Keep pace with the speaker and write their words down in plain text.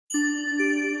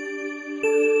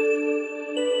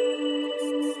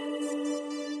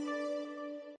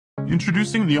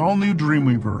Introducing the all-new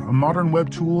Dreamweaver, a modern web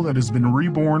tool that has been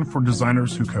reborn for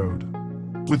designers who code.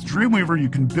 With Dreamweaver, you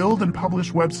can build and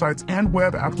publish websites and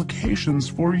web applications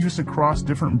for use across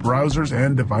different browsers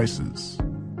and devices.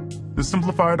 The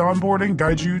simplified onboarding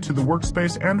guides you to the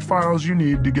workspace and files you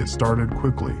need to get started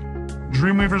quickly.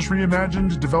 Dreamweaver's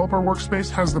reimagined developer workspace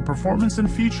has the performance and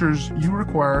features you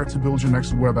require to build your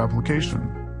next web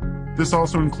application. This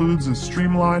also includes a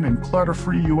streamlined and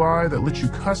clutter-free UI that lets you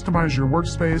customize your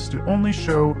workspace to only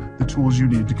show the tools you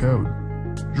need to code.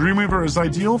 Dreamweaver is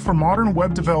ideal for modern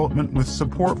web development with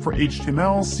support for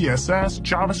HTML, CSS,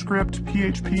 JavaScript,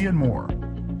 PHP, and more.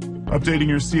 Updating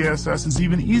your CSS is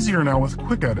even easier now with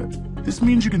Quick Edit. This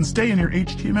means you can stay in your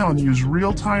HTML and use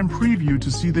real-time preview to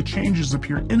see the changes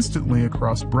appear instantly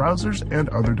across browsers and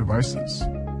other devices.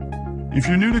 If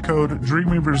you're new to code,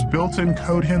 Dreamweaver's built-in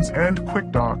code hints and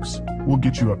quick docs will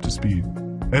get you up to speed.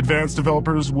 Advanced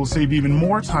developers will save even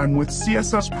more time with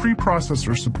CSS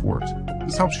preprocessor support.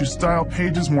 This helps you style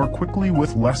pages more quickly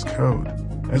with less code,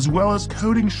 as well as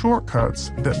coding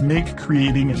shortcuts that make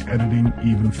creating and editing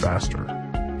even faster.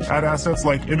 Add assets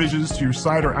like images to your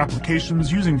site or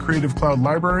applications using Creative Cloud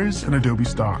libraries and Adobe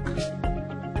Stock.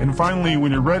 And finally,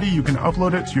 when you're ready, you can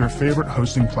upload it to your favorite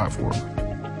hosting platform.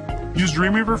 Use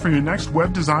Dreamweaver for your next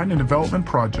web design and development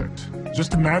project.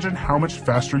 Just imagine how much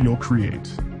faster you'll create.